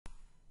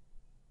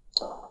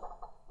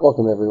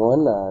Welcome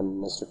everyone,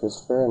 I'm Mr.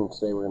 Christopher, and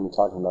today we're going to be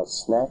talking about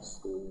snack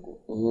food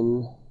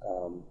in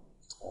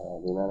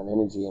the amount of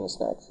energy in a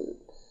snack food.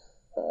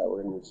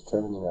 We're going to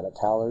determine the amount of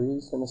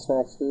calories in a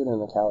snack food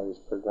and the calories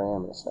per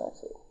gram in a snack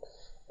food,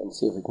 and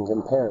see if we can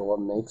compare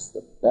what makes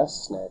the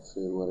best snack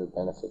food, what are the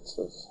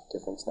benefits of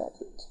different snack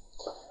foods.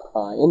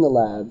 In the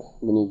lab,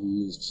 many of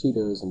you used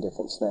Cheetos in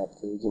different snack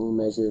foods, and we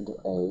measured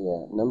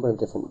a number of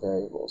different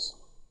variables.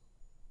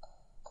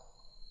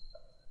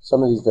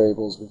 Some of these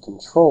variables we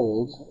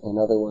controlled, and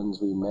other ones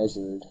we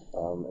measured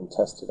and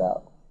tested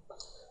out.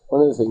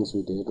 One of the things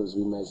we did was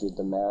we measured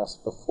the mass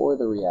before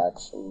the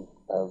reaction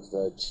of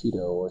the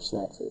Cheeto or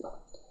snack food.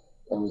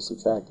 And we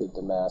subtracted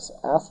the mass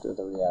after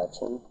the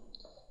reaction,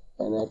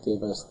 and that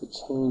gave us the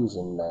change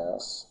in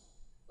mass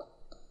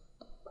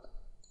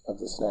of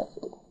the snack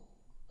food.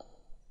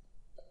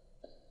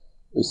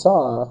 We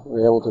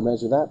were able to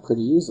measure that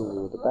pretty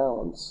easily with the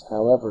balance.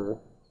 However,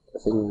 the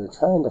thing we were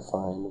trying to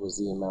find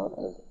was the amount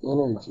of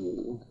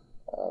energy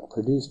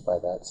produced by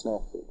that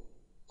snack food.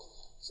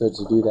 So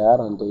to do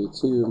that, on day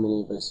 2,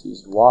 many of us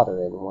used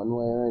water in one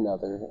way or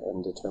another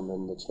and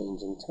determined the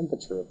change in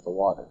temperature of the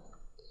water.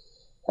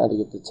 Now to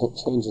get the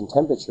change in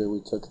temperature,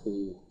 we took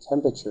the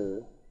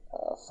temperature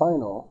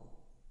final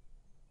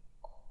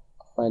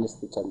minus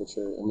the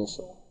temperature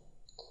initial.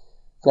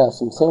 Now,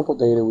 some sample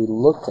data we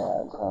looked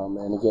at,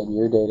 and again,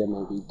 your data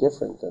may be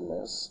different than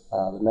this.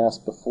 The mass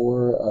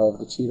before of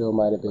the Cheeto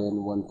might have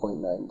been 1.90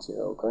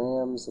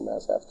 grams, the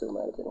mass after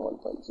might have been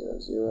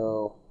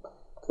 1.00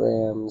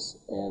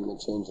 grams, and the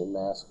change in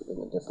mass would have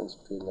been the difference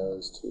between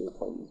those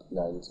 2.90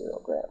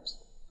 grams.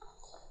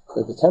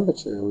 For the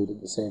temperature, we did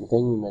the same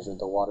thing. We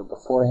measured the water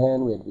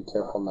beforehand. We had to be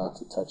careful not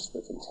to touch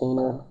the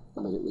container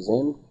that it was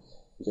in.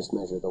 We just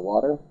measured the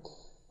water.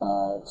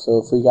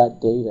 So if we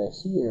got data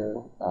here,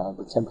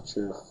 the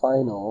temperature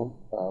final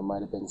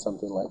might have been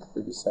something like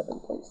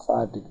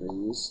 37.5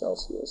 degrees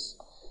Celsius,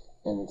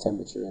 and the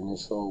temperature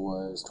initial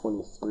was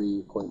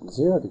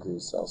 23.0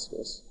 degrees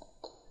Celsius.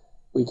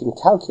 We can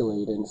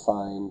calculate and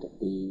find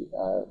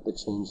the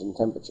change in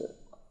temperature.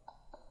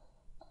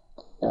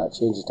 Now,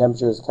 change in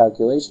temperature is a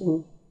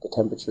calculation. The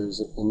temperatures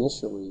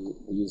initially,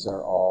 these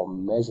are all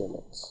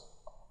measurements.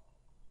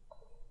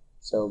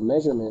 So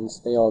measurements,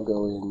 they all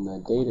go in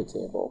the data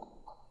table.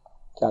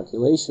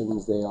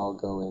 Calculations, they all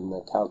go in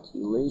the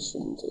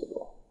calculation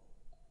table.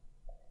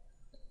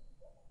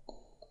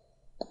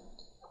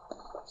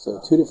 So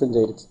two different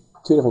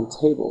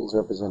tables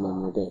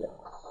representing your data.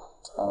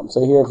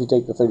 So here, if you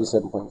take the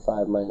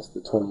 37.5 minus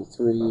the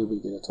 23, we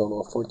get a total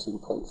of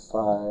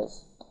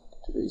 14.5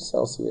 degrees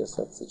Celsius.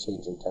 That's the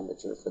change in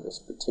temperature for this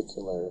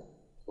particular,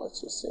 let's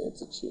just say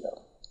it's a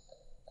Cheeto.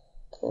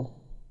 Okay.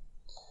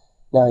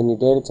 Now, in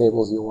your data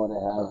tables, you want to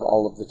have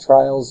all of the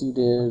trials you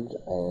did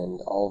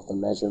and all of the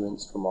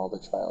measurements from all the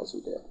trials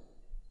you did.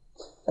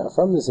 Now,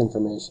 from this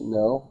information,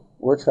 though,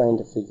 we're trying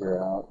to figure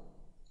out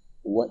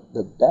what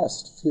the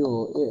best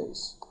fuel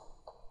is.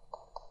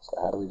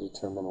 So how do we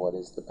determine what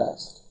is the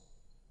best?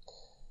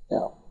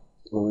 Now,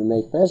 when we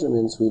make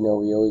measurements, we know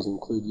we always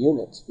include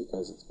units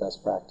because it's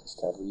best practice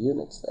to have the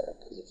units there.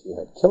 Because if you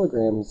had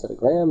kilograms instead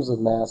of grams of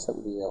mass, that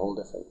would be a whole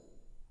different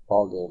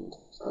ballgame in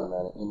terms of the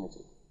amount of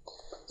energy.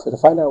 So to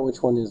find out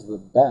which one is the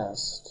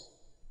best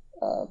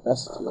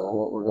fuel,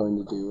 what we're going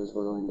to do is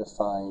we're going to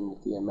find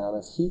the amount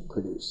of heat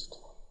produced.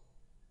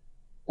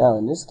 Now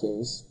in this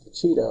case, the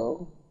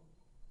Cheeto,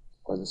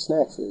 or the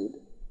snack food,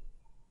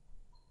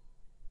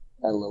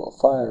 had a little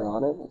fire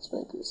on it. Let's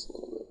make this a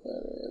little bit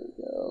better. There we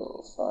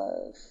go,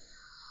 fire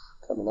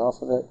coming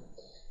off of it.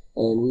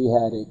 And we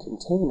had a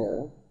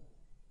container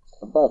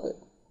above it,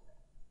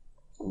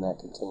 and that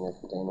container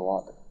contained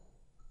water.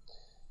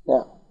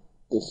 Now,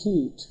 the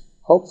heat,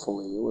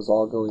 hopefully, it was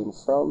all going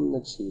from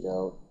the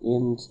Cheeto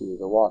into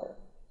the water.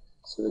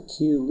 So the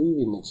Q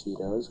leaving the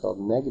Cheeto is called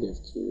negative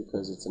Q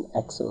because it's an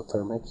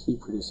exothermic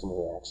heat-producing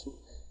reaction.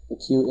 The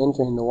Q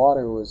entering the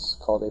water was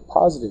called a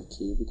positive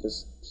Q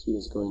because heat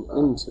is going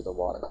into the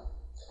water.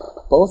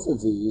 Both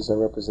of these are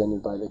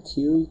represented by the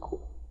Q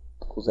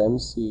equals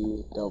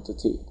MC delta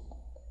T.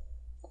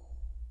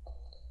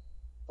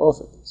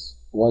 Both of these.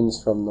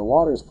 One's from the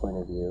water's point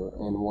of view,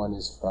 and one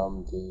is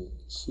from the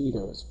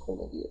Cheeto's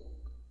point of view.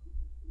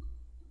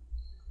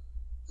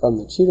 From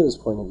the Cheeto's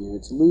point of view,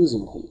 it's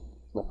losing heat.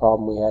 The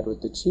problem we had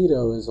with the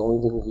Cheeto is the only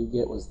thing we could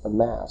get was the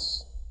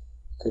mass.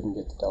 We couldn't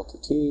get the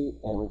delta T,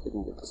 and we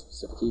couldn't get the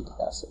specific heat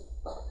capacity.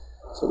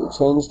 So we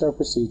changed our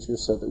procedure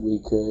so that we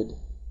could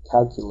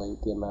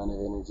calculate the amount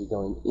of energy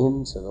going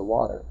into the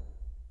water.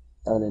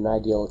 Now, in an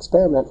ideal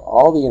experiment,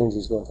 all the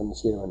energy is going from the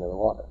Cheeto into the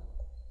water.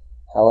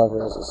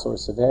 However, as a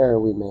source of error,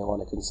 we may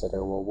want to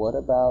consider, well, what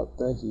about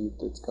the heat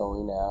that's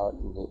going out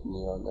and hitting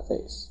you in the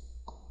face?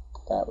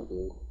 That would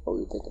be what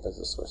we think of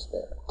as a source of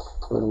error.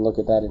 So we're going to look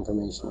at that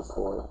information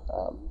for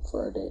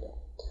our data.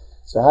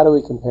 So how do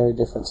we compare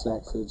different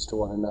snack foods to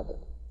one another?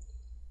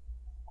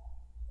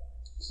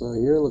 So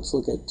here, let's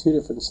look at two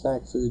different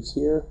snack foods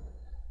here.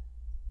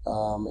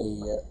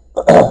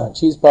 A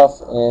cheese puff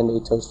and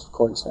a toasted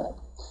corn snack.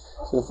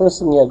 So the first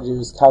thing you have to do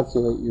is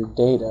calculate your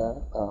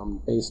data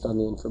based on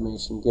the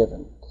information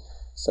given.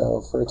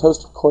 So for a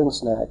toasted corn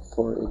snack,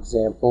 for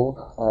example,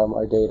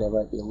 our data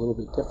might be a little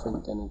bit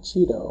different than a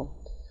Cheeto.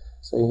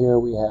 So here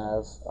we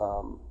have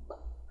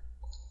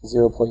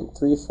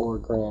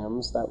 0.34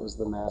 grams. That was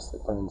the mass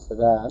that burned for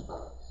that.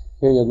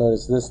 Here you'll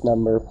notice this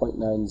number,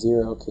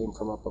 0.90, came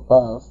from up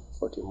above.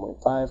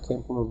 14.5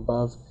 came from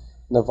above.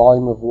 And the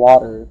volume of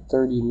water,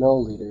 30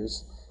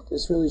 milliliters.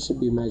 This really should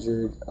be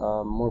measured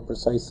more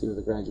precisely with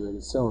a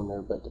graduated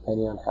cylinder, but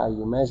depending on how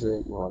you measure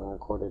it, you want to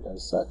record it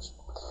as such.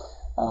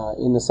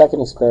 In the second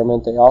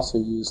experiment, they also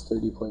used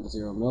 30.0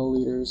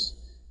 milliliters,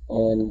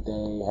 and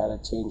they had a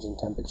change in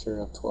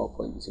temperature of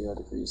 12.0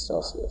 degrees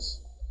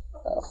Celsius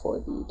for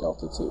the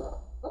delta T.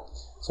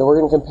 So we're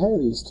going to compare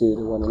these two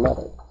to one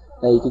another.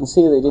 Now you can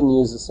see they didn't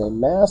use the same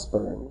mass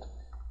burned,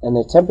 and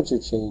the temperature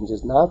change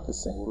is not the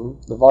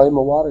same. The volume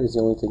of water is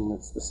the only thing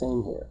that's the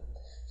same here.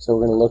 So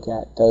we're going to look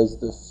at, how does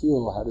the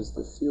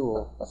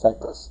fuel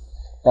affect us?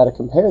 Now to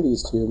compare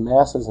these two,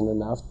 mass isn't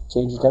enough,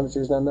 change in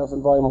temperature is not enough,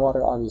 and volume of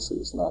water obviously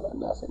is not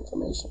enough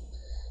information.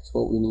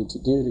 So what we need to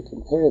do to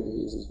compare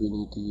these is we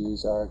need to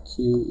use our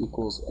Q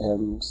equals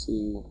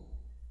MC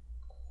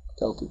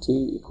delta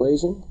T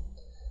equation.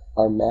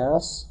 Our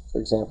mass,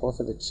 for example,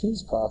 for the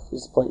cheese puff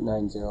is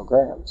 0.90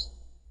 grams.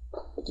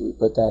 But do we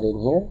put that in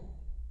here?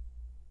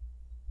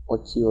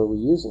 What Q are we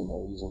using?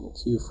 Are we using the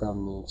Q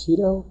from the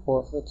Cheeto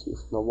or the Q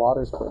from the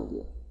water's point of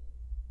view?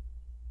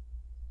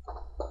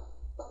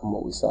 From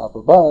what we saw up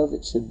above,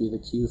 it should be the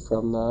Q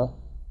from the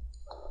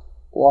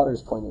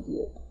water's point of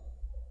view.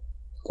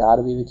 Got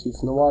to be the Q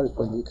from the water's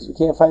point of view because we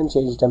can't find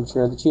change in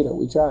temperature of the Cheeto.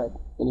 We tried.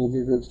 Any of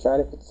your groups tried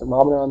it? Put the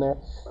thermometer on there.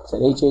 It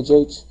said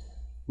HHH.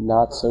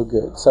 Not so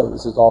good. So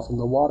this is all from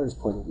the water's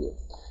point of view.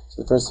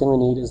 So the first thing we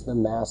need is the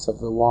mass of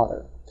the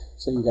water.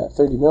 So you got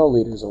 30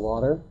 milliliters of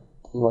water.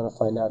 You want to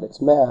find out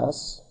its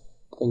mass.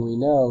 The thing we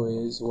know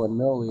is 1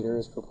 milliliter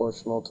is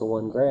proportional to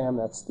 1 gram.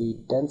 That's the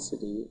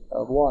density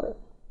of water.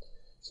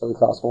 So we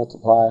cross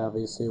multiply.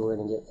 Obviously, we're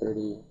going to get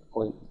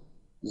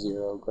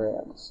 30.0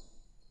 grams.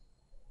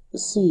 The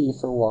C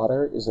for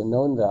water is a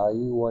known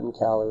value, 1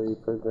 calorie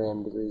per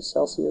gram degrees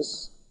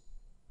Celsius.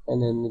 And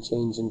then the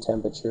change in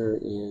temperature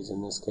is,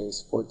 in this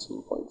case,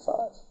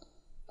 14.5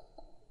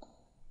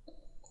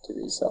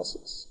 degrees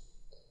Celsius.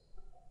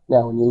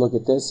 Now, when you look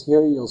at this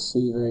here, you'll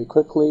see very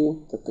quickly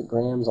that the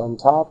grams on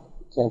top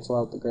cancel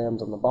out the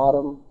grams on the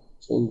bottom.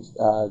 Change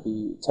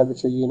the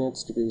temperature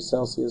units, degrees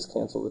Celsius,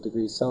 cancel the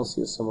degrees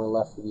Celsius, and we're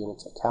left with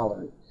units of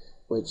calorie,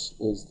 which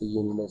is the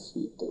unit of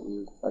heat that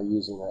we are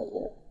using right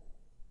here.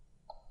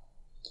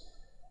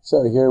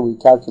 So here we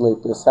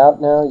calculate this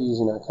out now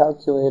using our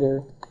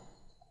calculator.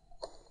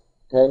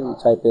 Okay, we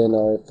type in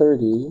our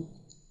 30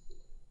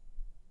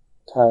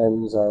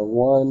 times our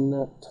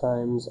 1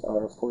 times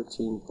our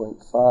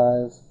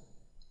 14.5,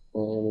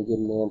 and we get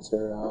an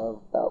answer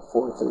of about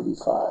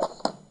 435.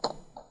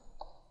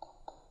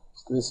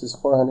 So this is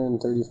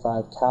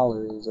 435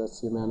 calories.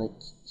 That's the amount of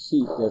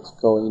heat that's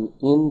going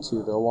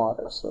into the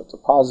water. So it's a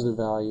positive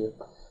value,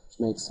 which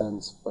makes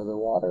sense for the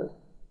water.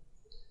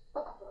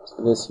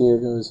 So this here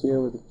goes here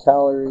with the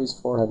calories,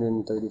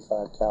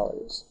 435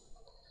 calories.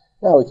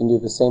 Now we can do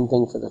the same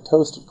thing for the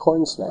toasted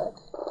corn snack.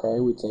 Okay,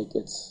 we take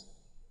its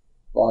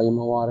volume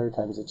of water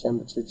times the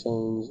temperature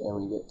change, and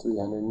we get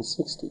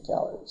 360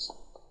 calories.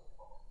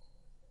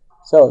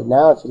 So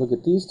now if you look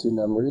at these two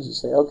numbers, you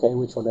say, okay,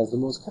 which one has the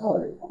most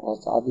calorie? Well,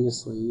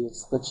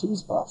 it's the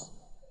cheese puff.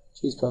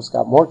 Cheese puff's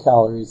got more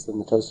calories than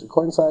the toasted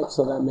corn snack,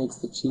 so that makes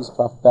the cheese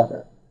puff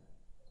better.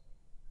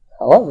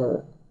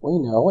 However, we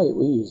know,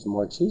 we used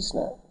more cheese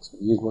snack. So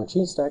if you use more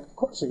cheese snack, of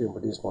course you're going to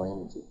produce more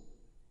energy.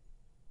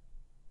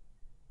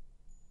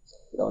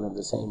 We don't have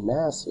the same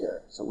mass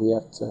here, so we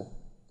have to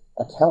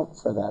account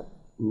for that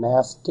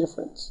mass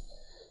difference.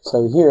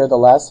 So here, the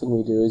last thing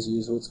we do is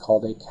use what's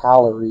called a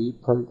calorie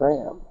per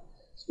gram.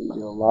 So you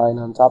do a line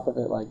on top of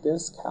it like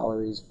this,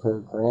 calories per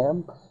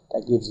gram.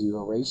 That gives you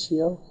a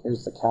ratio.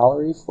 Here's the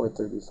calorie,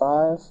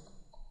 435.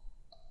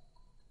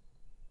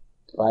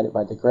 Divide it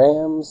by the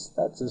grams.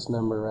 That's this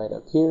number right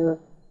up here,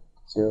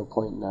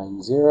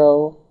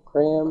 0.90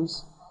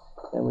 grams.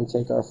 And we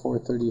take our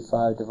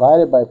 435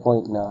 divided by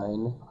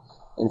 0.9.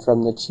 And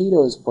from the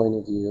Cheetos point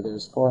of view,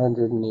 there's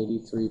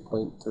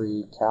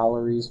 483.3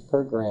 calories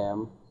per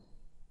gram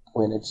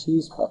when a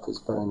cheese puff is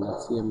burned.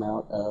 That's the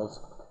amount of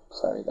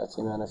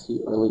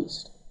heat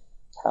released.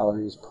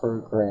 Calories per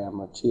gram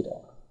of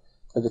Cheeto.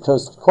 For the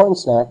toasted corn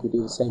snack, we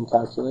do the same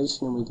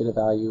calculation and we get a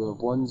value of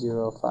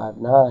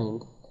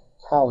 1059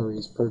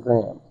 calories per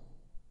gram.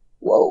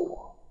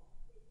 Whoa!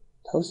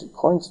 Toasted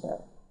corn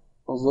snack.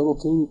 Those little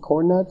teeny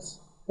corn nuts,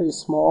 very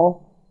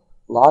small,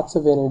 lots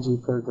of energy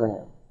per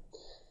gram.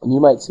 And you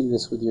might see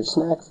this with your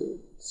snack food.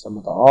 Some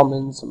of the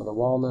almonds, some of the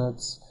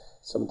walnuts,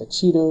 some of the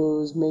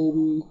Cheetos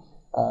maybe,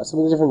 some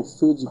of the different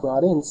foods you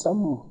brought in,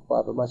 some will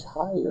have a much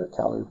higher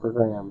calorie per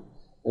gram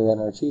than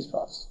our cheese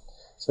puffs.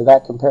 So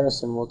that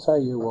comparison will tell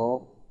you,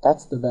 well,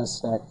 that's the best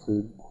snack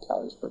food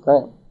calories per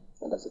gram.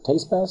 And does it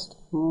taste best?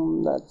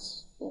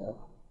 That's,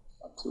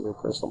 up to your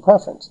personal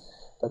preference.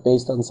 But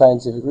based on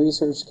scientific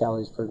research,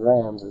 calories per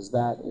gram is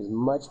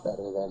much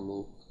better than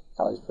the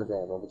calories per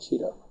gram of a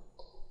Cheeto.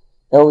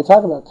 Now, when we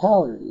talk about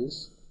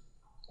calories,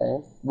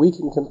 okay, we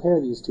can compare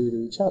these two to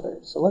each other.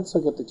 So let's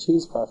look at the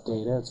cheese puff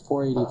data. It's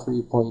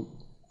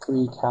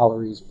 483.3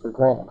 calories per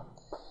gram.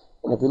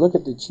 And if we look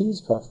at the cheese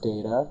puff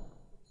data,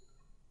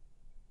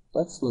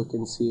 let's look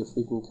and see if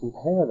we can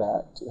compare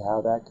that to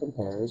how that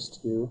compares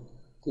to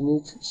the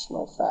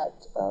nutritional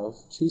fact of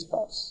cheese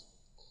puffs.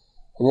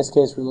 In this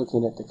case, we're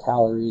looking at the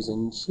calories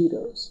in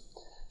Cheetos.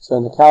 So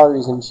in the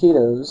calories in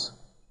Cheetos,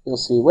 you'll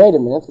see, wait a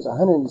minute, there's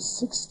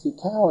 160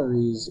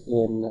 calories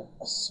in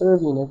a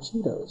serving of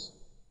Cheetos.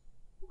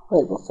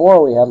 Wait,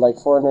 before we had like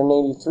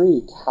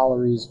 483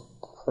 calories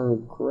per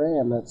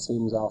gram. That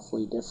seems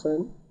awfully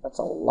different. That's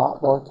a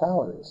lot more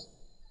calories.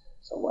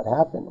 So what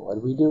happened? What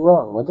did we do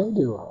wrong? What did they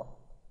do wrong?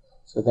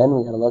 So then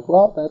we got to look,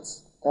 well,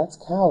 that's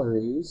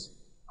calories,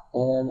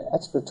 and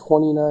that's for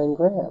 29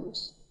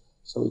 grams.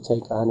 So we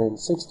take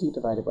 160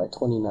 divided by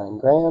 29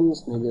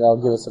 grams. Maybe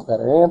that'll give us a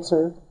better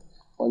answer.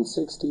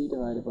 160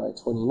 divided by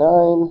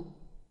 29,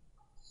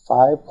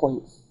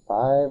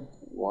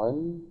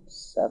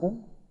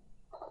 5.517?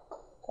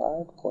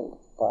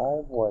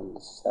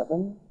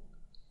 5.517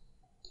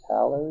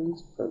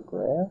 calories per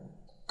gram?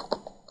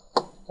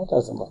 That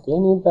doesn't look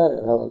any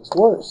better. That looks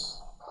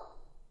worse.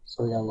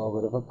 So we got a little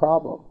bit of a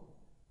problem.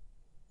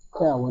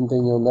 Now, one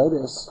thing you'll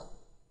notice,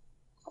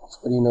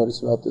 what do you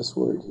notice about this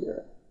word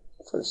here?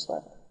 The first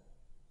letter.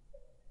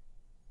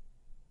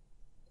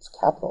 It's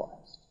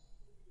capitalized.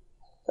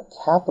 The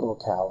capital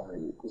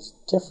calorie is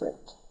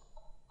different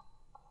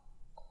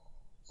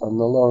from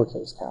the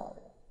lowercase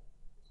calorie.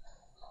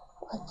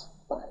 What?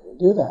 Why do we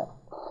do that?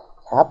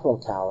 Capital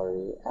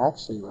calorie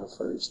actually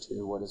refers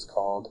to what is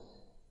called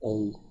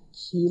a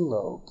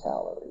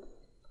kilocalorie.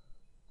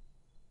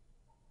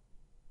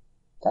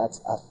 That's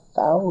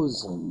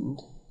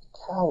 1,000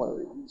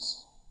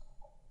 calories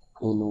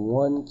in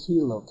 1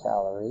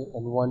 kilocalorie,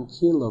 and 1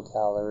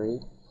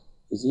 kilocalorie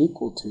is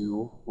equal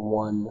to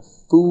 1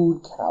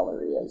 food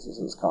calorie, as this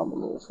is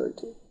commonly referred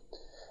to.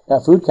 Now,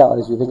 food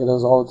calories, we think of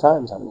those all the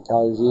time. How many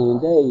calories you eat in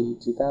a day? You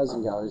eat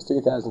 2,000 calories,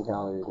 3,000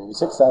 calories, maybe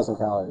 6,000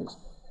 calories.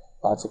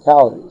 Lots of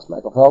calories.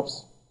 Michael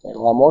Phelps ate a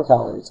lot more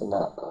calories than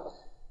that.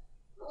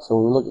 So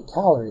when we look at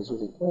calories, we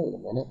think, wait a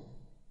minute,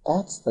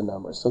 that's the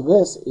number. So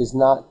this is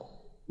not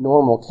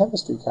normal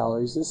chemistry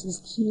calories, this is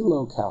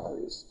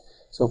kilocalories.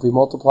 So if we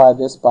multiply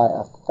this by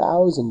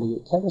 1,000 to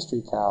get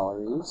chemistry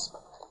calories,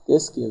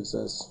 this gives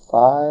us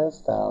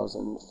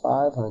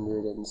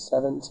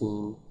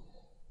 5,517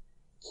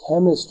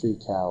 chemistry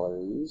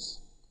calories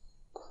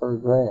per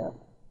gram.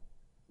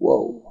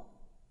 Whoa.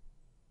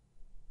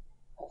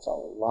 That's a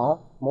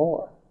lot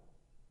more.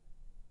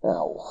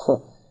 Now, I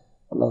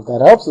don't know if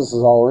that helps us at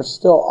all. We're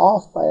still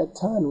off by a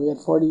ton. We had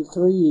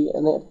 43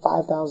 and they had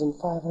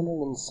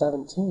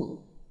 5,517.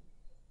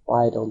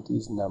 Why don't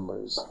these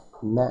numbers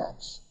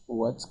match?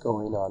 What's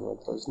going on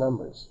with those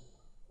numbers?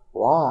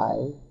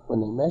 Why, when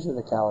they measure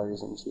the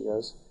calories in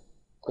Cheetos,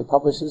 they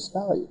publish this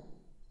value?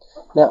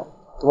 Now,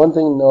 the one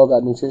thing to know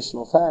about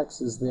nutritional facts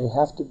is they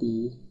have to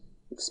be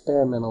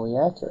experimentally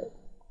accurate.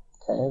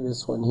 Okay,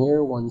 this one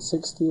here,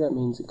 160, that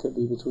means it could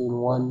be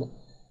between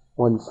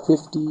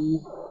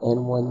 150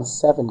 and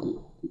 170,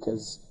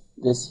 because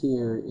this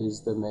here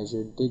is the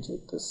measured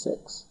digit, the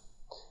 6.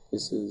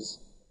 This is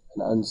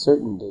an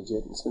uncertain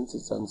digit, and since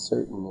it's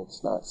uncertain,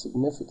 it's not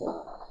significant.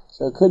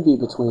 So it could be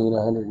between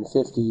 150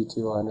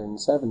 to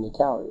 170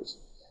 calories.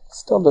 It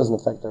still doesn't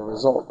affect our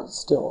result. It's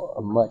still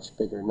a much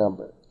bigger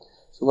number.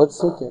 So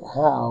let's look at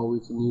how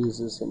we can use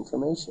this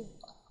information.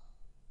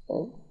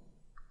 Okay?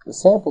 The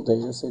sample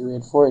data said we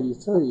had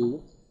 483.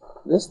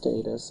 This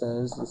data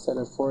says instead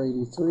of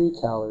 483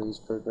 calories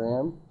per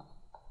gram,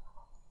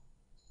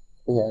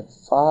 we had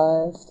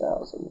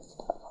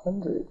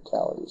 5,500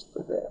 calories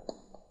per gram.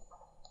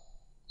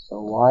 So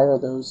why are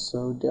those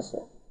so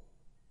different?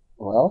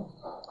 Well,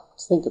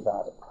 let's think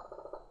about it.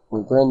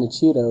 When we burned the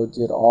Cheeto,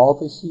 did all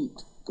the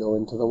heat go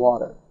into the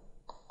water?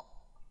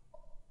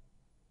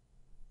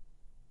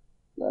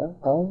 No,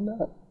 probably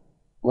not.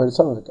 Where did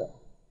some of it go?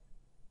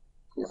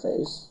 Your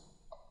face,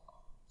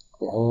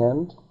 your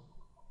hand,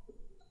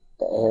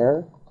 the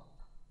air.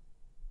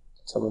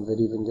 Did some of it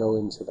even go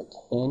into the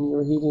can you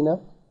were heating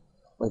up?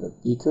 Or the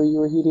beaker you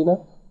were heating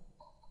up?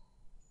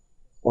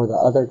 Or the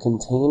other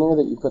container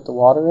that you put the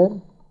water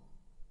in?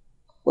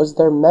 Was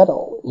there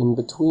metal in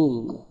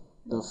between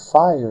the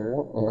fire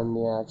and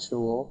the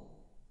actual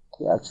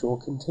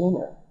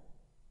container?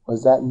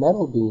 Was that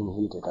metal being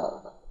heated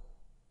up?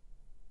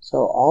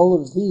 So all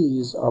of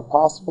these are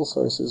possible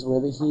sources where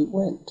the heat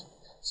went.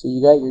 So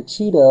you got your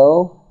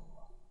Cheeto,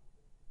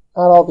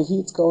 not all the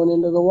heat's going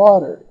into the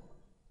water.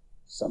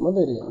 Some of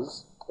it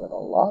is, but a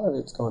lot of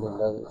it's going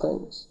into other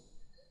things.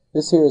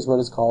 This here is what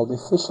is called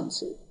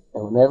efficiency.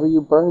 And whenever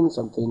you burn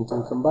something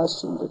through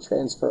combustion, to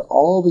transfer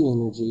all the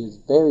energy is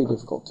very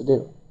difficult to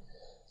do.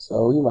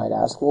 So you might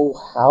ask, well,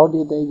 how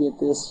did they get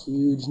this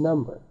huge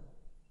number?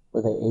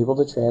 Were they able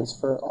to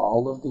transfer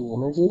all of the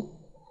energy?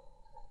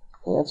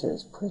 The answer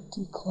is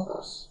pretty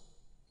close.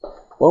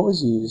 What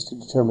was used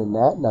to determine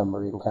that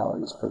number in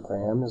calories per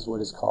gram is what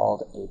is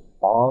called a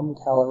bomb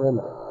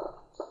calorimeter.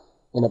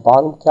 In a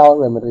bomb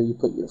calorimeter, you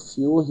put your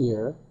fuel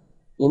here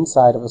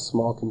inside of a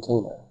small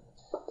container.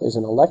 There's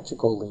an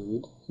electrical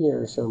lead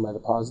here shown by the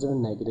positive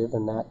and negative,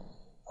 and that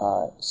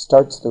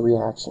starts the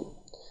reaction.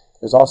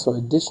 There's also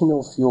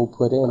additional fuel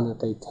put in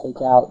that they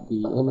take out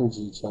the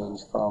energy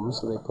change from,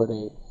 so they put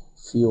a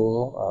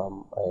fuel,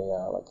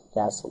 like a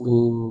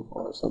gasoline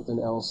or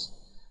something else,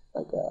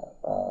 like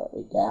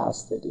a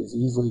gas that is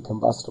easily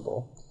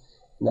combustible,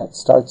 and that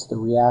starts the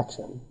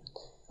reaction.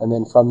 And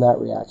then from that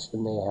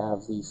reaction, they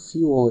have the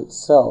fuel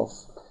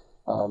itself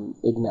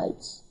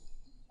ignites.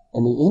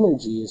 And the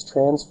energy is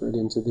transferred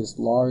into this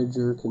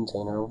larger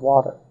container of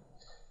water.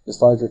 This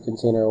larger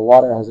container of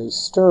water has a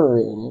stirrer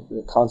in it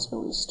that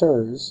constantly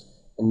stirs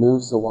and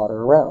moves the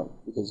water around.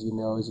 Because you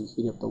know as you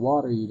heat up the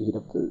water, you heat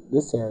up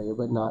this area,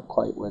 but not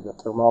quite where the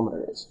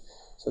thermometer is.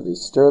 So they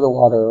stir the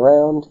water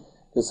around.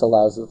 This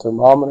allows the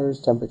thermometer's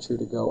temperature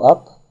to go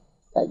up.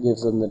 That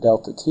gives them the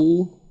delta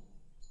T.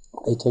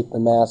 They take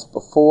the mass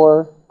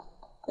before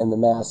and the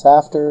mass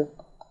after.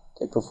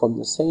 They perform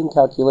the same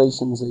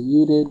calculations that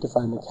you did to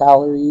find the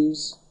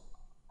calories.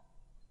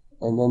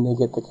 And then they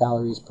get the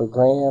calories per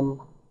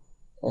gram.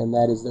 And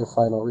that is their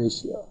final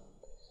ratio.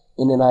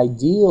 In an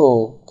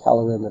ideal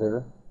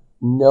calorimeter,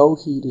 no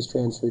heat is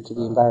transferred to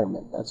the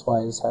environment. That's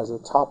why this has a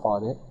top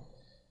on it.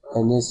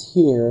 And this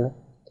here,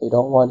 they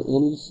don't want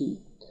any heat.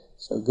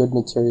 So good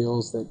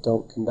materials that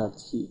don't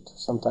conduct heat.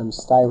 Sometimes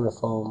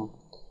styrofoam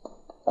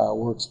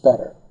works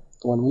better.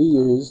 The one we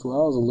used,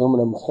 well, is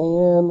aluminum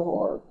can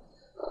or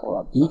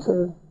a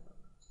beaker.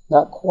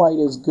 Not quite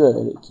as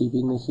good at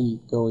keeping the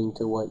heat going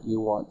to what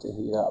you want to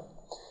heat up.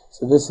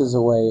 So this is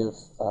a way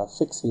of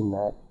fixing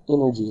that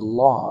energy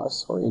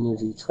loss or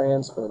energy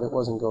transfer that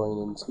wasn't going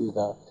into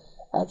the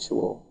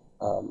actual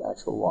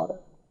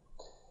water.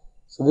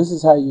 So this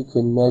is how you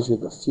can measure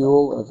the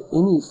fuel of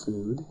any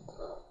food.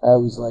 I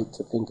always like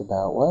to think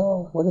about,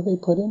 well, what do they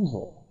put in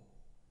here?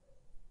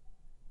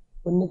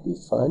 Wouldn't it be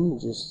fun? You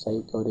just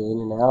say, go to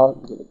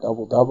In-N-Out, get a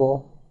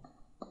double-double.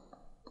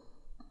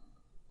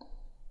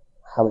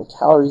 How many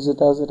calories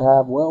does it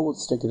have? Well,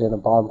 let's stick it in a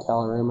bomb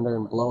calorimeter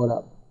and blow it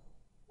up.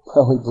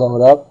 Well, we blow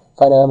it up,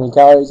 find out how many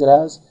calories it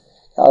has,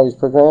 calories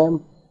per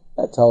gram.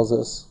 That tells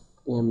us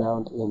the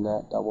amount in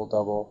that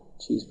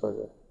double-double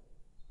cheeseburger.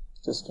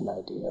 Just an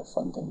idea of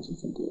fun things you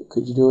can do.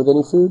 Could you do it with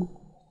any food?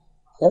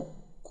 Yep.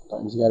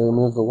 Sometimes you got to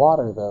remove the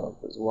water, though,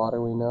 because water,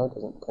 we know,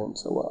 doesn't burn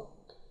so well.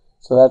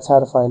 So that's how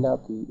to find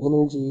out the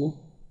energy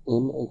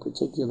in a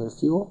particular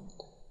fuel.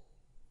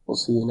 We'll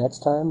see you next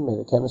time. May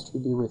the chemistry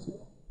be with you.